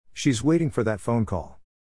She's waiting for that phone call.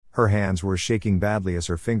 Her hands were shaking badly as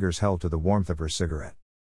her fingers held to the warmth of her cigarette.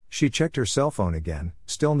 She checked her cell phone again,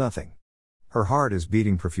 still nothing. Her heart is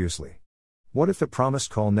beating profusely. What if the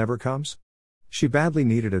promised call never comes? She badly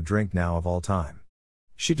needed a drink now of all time.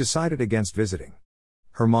 She decided against visiting.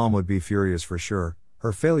 Her mom would be furious for sure,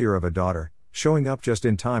 her failure of a daughter, showing up just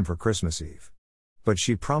in time for Christmas Eve. But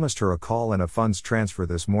she promised her a call and a funds transfer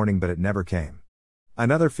this morning, but it never came.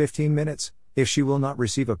 Another 15 minutes, if she will not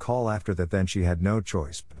receive a call after that, then she had no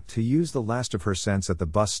choice but to use the last of her cents at the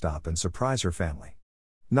bus stop and surprise her family.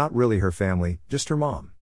 Not really her family, just her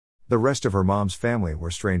mom. The rest of her mom's family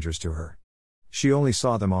were strangers to her. She only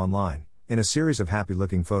saw them online, in a series of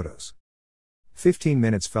happy-looking photos. 15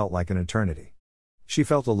 minutes felt like an eternity. She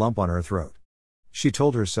felt a lump on her throat. She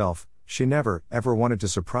told herself, she never, ever wanted to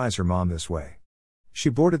surprise her mom this way. She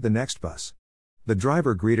boarded the next bus. The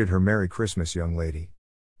driver greeted her, "Merry Christmas, young lady."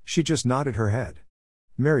 She just nodded her head.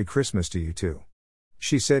 "Merry Christmas to you too."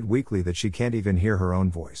 She said weakly that she can't even hear her own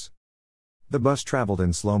voice. The bus traveled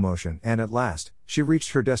in slow motion, and at last, she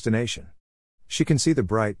reached her destination. She can see the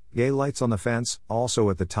bright, gay lights on the fence, also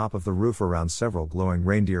at the top of the roof around several glowing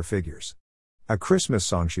reindeer figures. A Christmas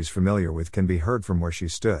song she's familiar with can be heard from where she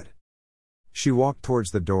stood. She walked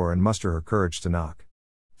towards the door and mustered her courage to knock.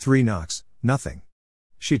 3 knocks, nothing.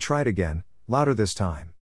 She tried again, louder this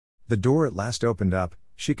time. The door at last opened up.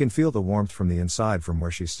 She can feel the warmth from the inside from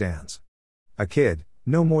where she stands. A kid,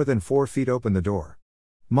 no more than 4 feet, opened the door.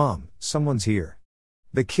 "Mom, someone's here."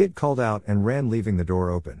 The kid called out and ran, leaving the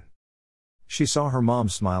door open. She saw her mom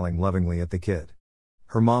smiling lovingly at the kid.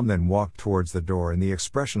 Her mom then walked towards the door and the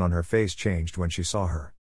expression on her face changed when she saw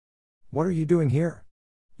her. "What are you doing here?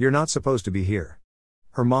 You're not supposed to be here."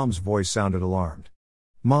 Her mom's voice sounded alarmed.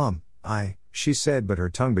 "Mom, she said, but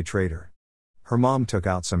her tongue betrayed her. Her mom took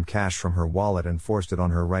out some cash from her wallet and forced it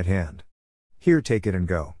on her right hand. "Here, take it and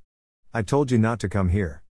go. I told you not to come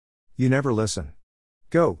here. You never listen.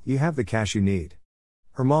 Go, you have the cash you need,"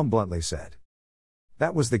 her mom bluntly said.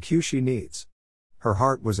 That was the cue she needs. Her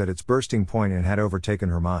heart was at its bursting point and had overtaken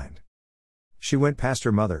her mind. She went past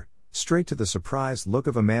her mother, straight to the surprised look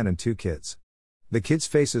of a man and 2 kids. The kids'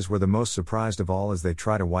 faces were the most surprised of all as they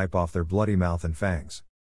tried to wipe off their bloody mouth and fangs.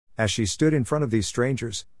 As she stood in front of these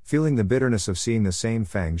strangers, feeling the bitterness of seeing the same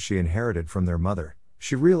fangs she inherited from their mother,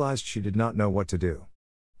 she realized she did not know what to do.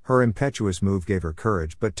 Her impetuous move gave her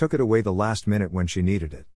courage but took it away the last minute when she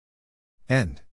needed it. End.